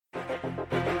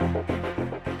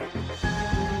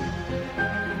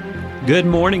Good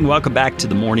morning. Welcome back to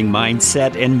the Morning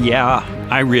Mindset. And yeah,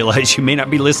 I realize you may not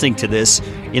be listening to this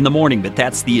in the morning, but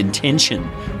that's the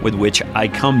intention with which I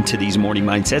come to these morning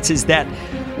mindsets, is that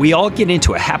we all get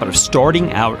into a habit of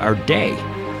starting out our day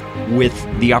with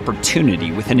the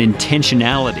opportunity, with an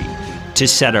intentionality to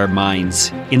set our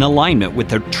minds in alignment with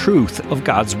the truth of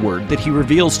God's Word that He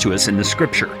reveals to us in the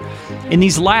Scripture. In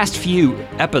these last few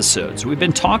episodes, we've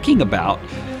been talking about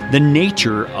the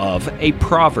nature of a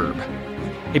proverb.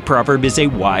 A proverb is a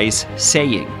wise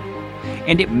saying,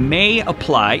 and it may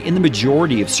apply in the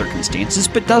majority of circumstances,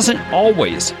 but doesn't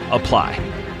always apply.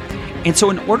 And so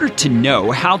in order to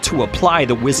know how to apply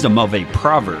the wisdom of a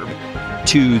proverb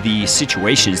to the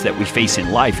situations that we face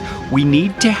in life, we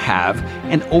need to have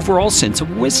an overall sense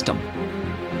of wisdom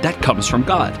that comes from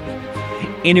God.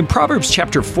 And in Proverbs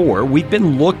chapter 4, we've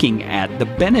been looking at the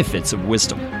benefits of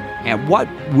wisdom and what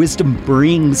wisdom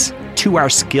brings to our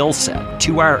skill set,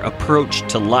 to our approach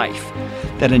to life,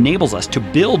 that enables us to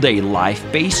build a life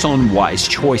based on wise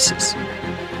choices.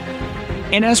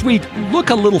 And as we look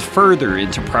a little further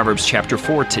into Proverbs chapter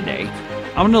 4 today,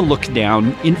 I'm going to look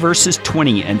down in verses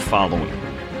 20 and following.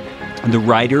 The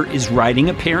writer is writing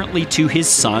apparently to his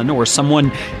son, or someone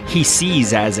he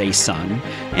sees as a son,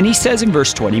 and he says in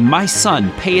verse 20, "My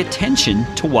son, pay attention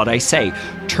to what I say.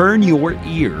 Turn your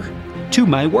ear to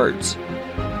my words.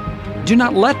 Do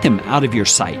not let them out of your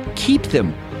sight. Keep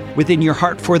them within your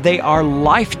heart, for they are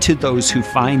life to those who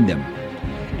find them,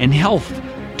 and health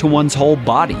to one's whole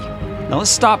body." Now let's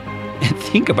stop and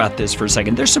think about this for a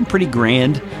second. There's some pretty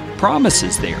grand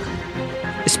promises there,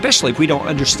 especially if we don't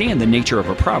understand the nature of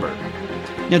a proverb.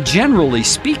 Now, generally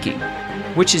speaking,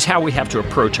 which is how we have to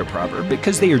approach a proverb,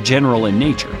 because they are general in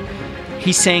nature,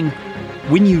 he's saying,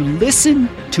 when you listen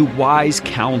to wise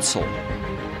counsel,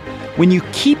 when you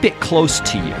keep it close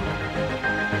to you,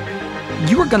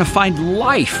 you are going to find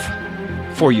life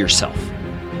for yourself.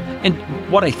 And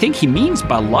what I think he means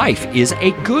by life is a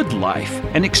good life,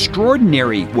 an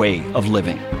extraordinary way of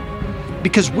living.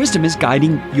 Because wisdom is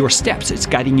guiding your steps, it's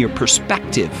guiding your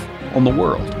perspective on the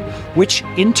world, which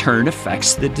in turn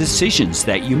affects the decisions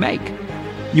that you make.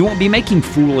 You won't be making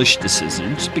foolish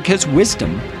decisions because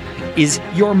wisdom is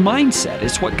your mindset,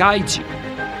 it's what guides you.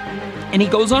 And he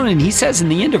goes on and he says in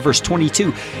the end of verse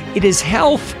 22, it is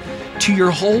health to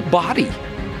your whole body.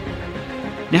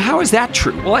 Now, how is that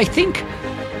true? Well, I think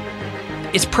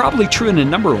it's probably true in a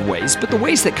number of ways, but the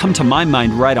ways that come to my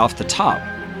mind right off the top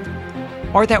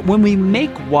are that when we make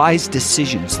wise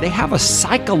decisions, they have a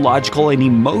psychological and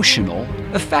emotional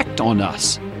effect on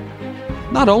us.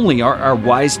 Not only are our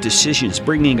wise decisions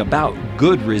bringing about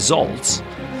good results,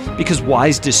 because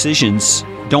wise decisions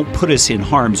don't put us in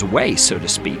harm's way, so to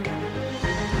speak,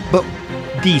 but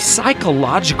the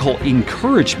psychological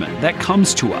encouragement that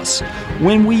comes to us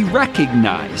when we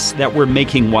recognize that we're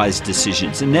making wise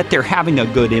decisions and that they're having a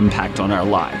good impact on our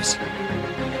lives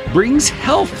brings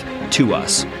health to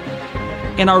us.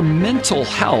 And our mental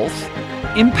health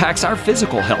impacts our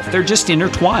physical health. They're just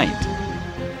intertwined.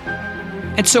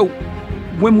 And so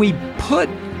when we put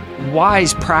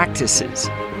wise practices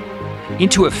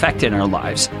into effect in our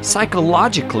lives,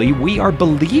 psychologically, we are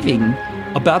believing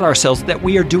about ourselves that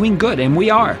we are doing good, and we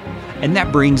are. And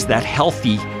that brings that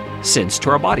healthy sense to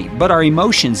our body. But our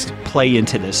emotions play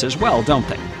into this as well, don't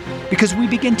they? Because we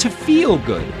begin to feel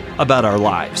good about our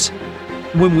lives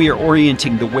when we are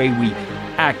orienting the way we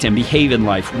act and behave in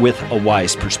life with a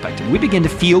wise perspective. We begin to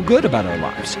feel good about our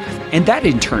lives. And that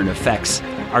in turn affects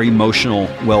our emotional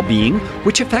well-being,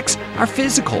 which affects our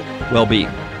physical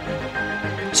well-being.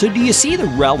 So do you see the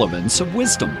relevance of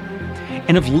wisdom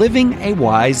and of living a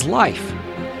wise life?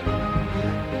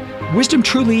 Wisdom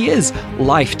truly is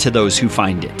life to those who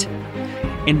find it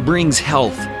and brings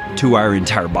health to our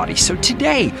entire body. So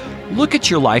today, look at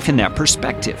your life in that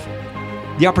perspective.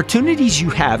 The opportunities you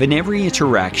have in every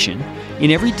interaction,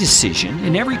 in every decision,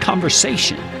 in every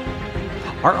conversation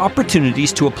are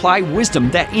opportunities to apply wisdom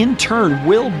that in turn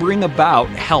will bring about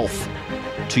health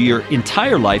to your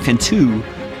entire life and to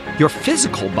your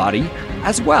physical body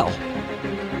as well.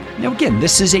 Now again,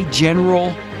 this is a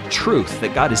general truth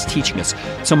that God is teaching us.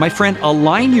 So my friend,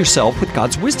 align yourself with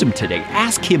God's wisdom today.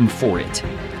 Ask Him for it.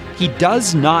 He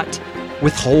does not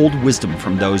withhold wisdom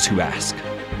from those who ask.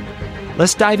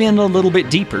 Let's dive in a little bit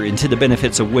deeper into the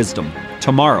benefits of wisdom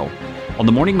tomorrow on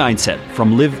The Morning Mindset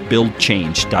from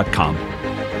livebuildchange.com.